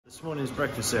This morning's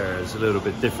breakfast area is a little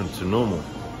bit different to normal.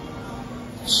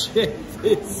 Check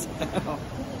this out.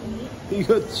 You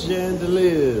got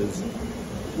chandeliers.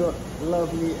 You got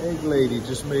lovely egg lady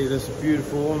just made us a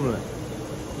beautiful omelette.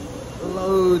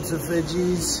 Loads of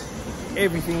veggies.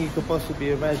 Everything you could possibly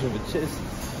imagine, but just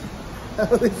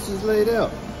how this is laid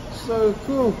out. So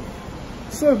cool.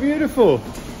 So beautiful.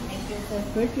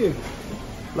 Thank you.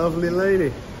 Lovely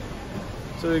lady.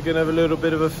 So we're going to have a little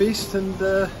bit of a feast and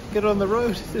get on the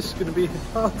road. This is going to be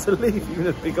hard to leave, even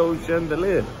a big old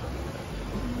chandelier.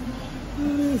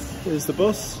 There's the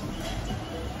boss.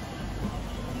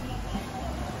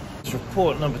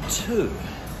 Report number 2.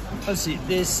 Obviously,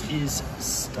 this is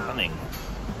stunning.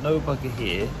 No bugger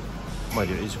here. Mind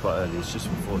you, it is quite early, it's just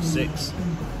before 6.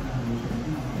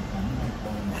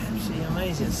 Absolutely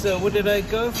amazing. So what did I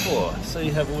go for? So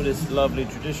you have all this lovely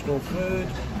traditional food.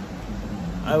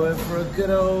 I went for a good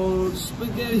old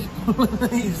spaghetti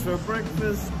bolognese for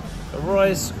breakfast. A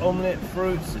rice, omelette,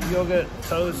 fruits, yogurt,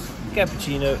 toast,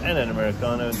 cappuccino, and an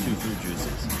Americano, and 2 fruit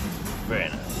juices. Very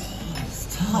nice.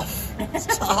 It's tough.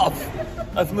 It's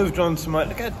tough. I've moved on to my,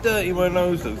 look how dirty my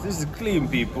nose looks. This is clean,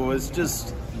 people. It's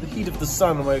just the heat of the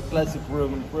sun on my classic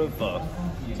Roman profile.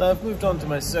 So I've moved on to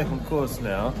my second course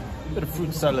now. Bit of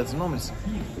fruit salads and omelets.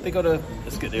 They got a,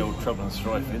 let's get the old Trouble and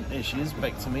Strife in. There she is,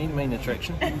 back to me, the main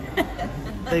attraction.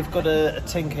 They've got a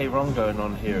 10k run going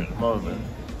on here at the moment.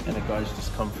 And the guys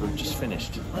just come through, just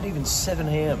finished. Not even 7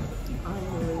 AM.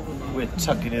 We're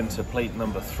tucking into plate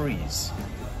number 3s.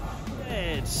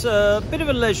 It's a bit of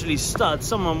a leisurely start.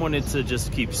 Someone wanted to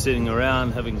just keep sitting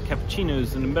around having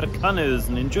cappuccinos and Americanos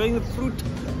and enjoying the fruit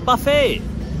buffet.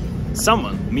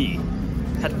 Someone, me,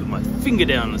 had to put my finger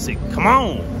down and say, come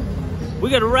on, we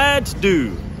got a ride to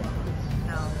do.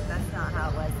 No, that's not how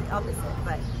it was. The opposite,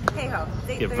 but hey ho.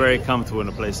 Get very comfortable in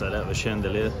a place like that with a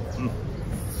chandelier.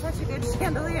 Such a good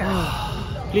chandelier.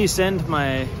 Please send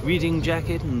my reading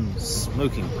jacket and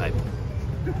smoking pipe.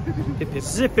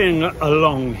 Zipping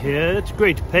along here at a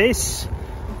great pace.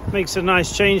 Makes a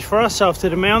nice change for us after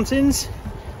the mountains.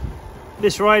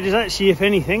 This ride is actually, if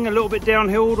anything, a little bit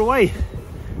downhill all the way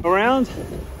around.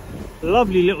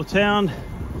 Lovely little town.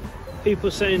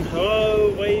 People saying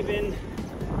hello, waving.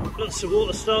 Lots of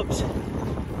water stops.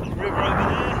 Got the river over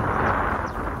there.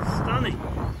 Stunning.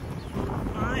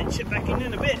 Alright, chip back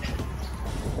in a bit.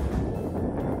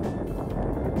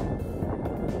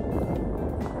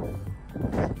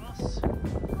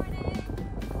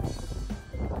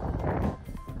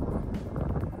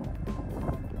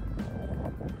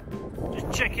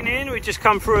 Just checking in, we just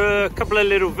come through a couple of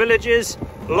little villages,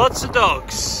 lots of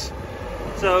dogs.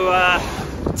 So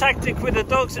tactic with the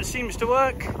dogs that seems to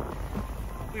work,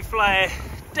 we fly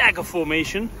a dagger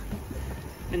formation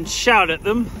and shout at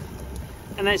them,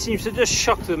 and that seems to just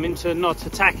shock them into not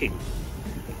attacking.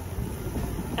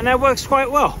 And that works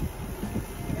quite well.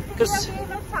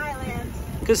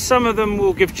 Because some of them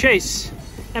will give chase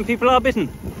and people are bitten.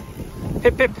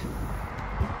 Pip pip.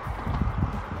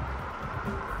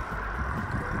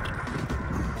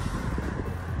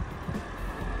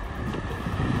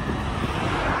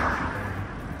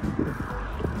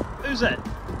 Who's that?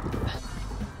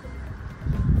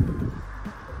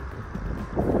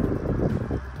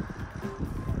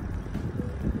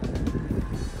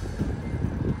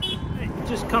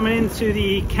 Just coming into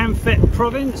the Kamphet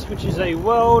province, which is a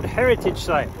World Heritage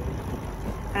Site.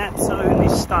 Absolutely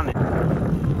stunning.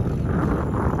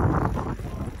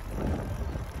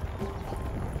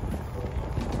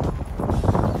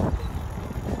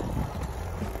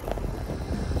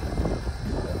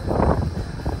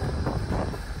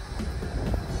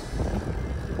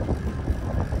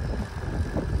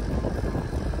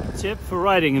 Tip for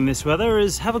riding in this weather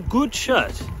is have a good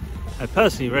shirt. I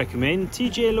personally recommend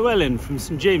TJ Llewellyn from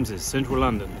St James's, central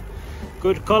London.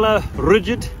 Good collar,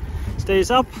 rigid,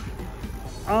 stays up,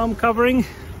 arm covering,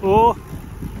 or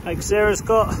like Sarah's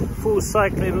got, full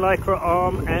cycling lycra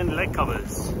arm and leg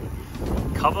covers.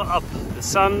 Cover up. The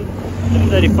sun at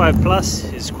 35 plus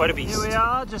is quite a beast. Here we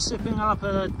are, just zipping up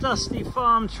a dusty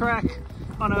farm track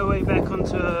on our way back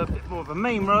onto a bit more of a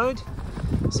main road.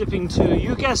 Zipping to,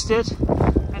 you guessed it,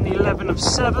 and the 11 of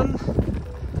 7.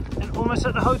 Almost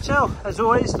at the hotel. As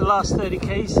always, the last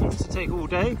 30k seems to take all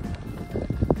day.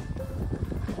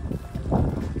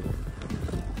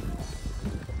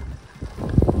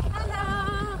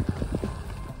 Hello!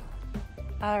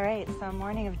 Alright, so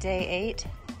morning of day 8.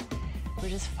 We're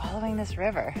just following this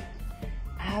river.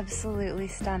 Absolutely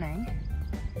stunning.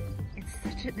 It's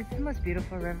the most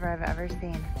beautiful river I've ever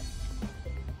seen.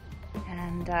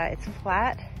 And it's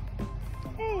flat.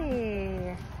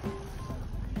 Hey!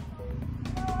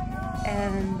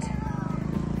 And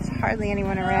there's hardly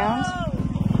anyone around.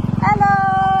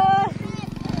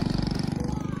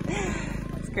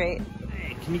 great.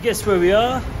 Hey, can you guess where we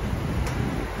are?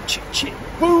 Chick chick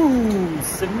boom!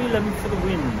 7-Eleven for the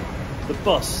win. The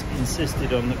boss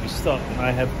insisted on that we stop and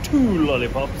I have 2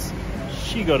 lollipops.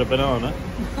 She got a banana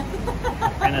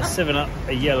and a 7-Up,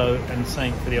 a yellow, and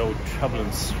something for the old trouble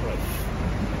and strife.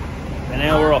 And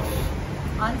now we're off.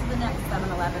 On to the next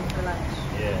 7-Eleven for lunch.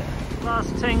 Yeah. Last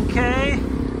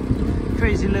 10k.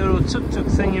 Crazy little tuk-tuk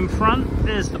thing in front.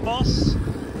 There's the boss.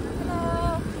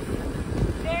 Hello.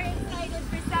 Very excited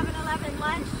for 7-Eleven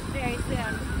lunch very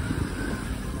soon.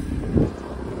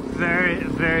 Very,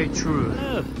 very true.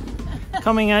 Oh.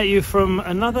 Coming at you from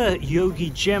another yogi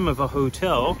gem of a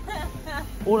hotel.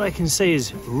 All I can say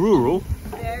is rural.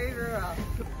 Very rural.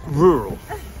 Rural.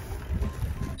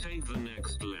 Take the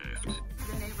next left. The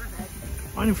neighborhood.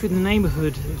 Riding through the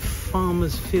neighbourhood of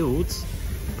Farmers Fields.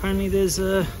 Apparently there's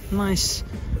a nice,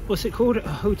 what's it called? A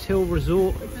hotel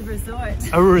resort? It's a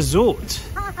resort. A resort.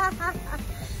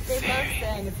 They love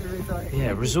saying it's a resort.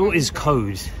 Yeah, resort is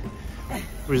code.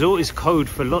 Resort is code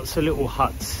for lots of little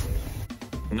huts.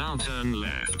 Now turn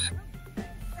left.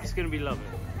 It's going to be lovely.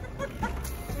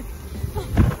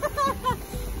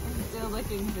 Still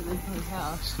looking for this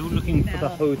hotel. Still looking for the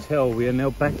hotel. We are now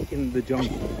back in the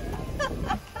jungle.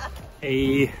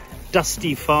 A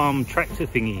dusty farm tractor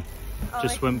thingy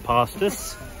just went past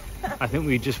us. I think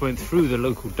we just went through the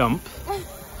local dump.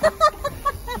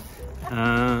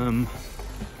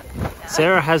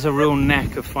 Sarah has a real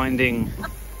knack of finding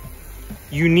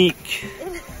unique,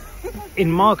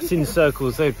 in marketing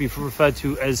circles they'd be referred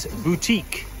to as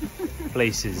boutique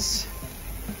places.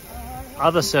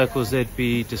 Other circles they'd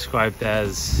be described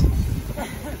as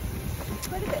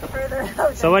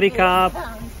Sawadee Krap.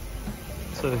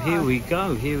 So here we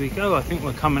go, here we go. I think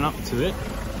we're coming up to it.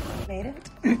 Made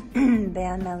it.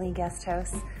 Ban Malee guest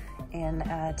house in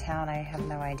a town I have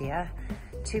no idea.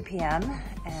 2 p.m.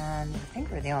 and I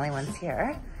think we're the only ones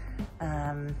here.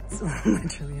 It's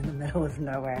literally in the middle of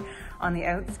nowhere, on the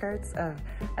outskirts of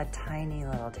a tiny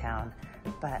little town.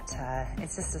 But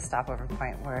it's just a stopover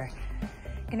point. We're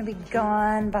gonna be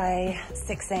gone by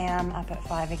 6 a.m. up at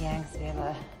 5 again because we have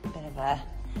a bit of a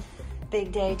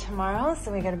big day tomorrow,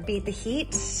 so we gotta beat the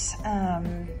heat. So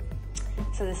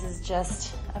this is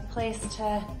just a place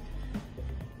to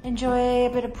enjoy a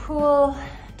bit of pool,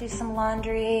 do some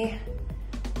laundry,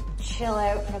 chill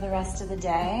out for the rest of the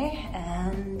day,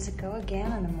 and go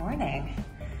again in the morning.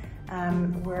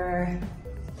 We're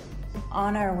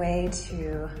on our way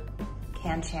to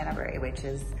Kanchanaburi, which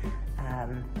is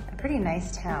a pretty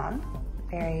nice town,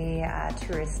 very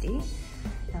touristy,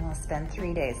 and we'll spend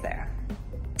 3 days there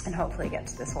and hopefully get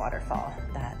to this waterfall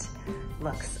that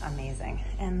looks amazing.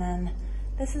 And then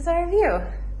this is our view.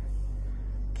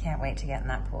 Can't wait to get in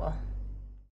that pool.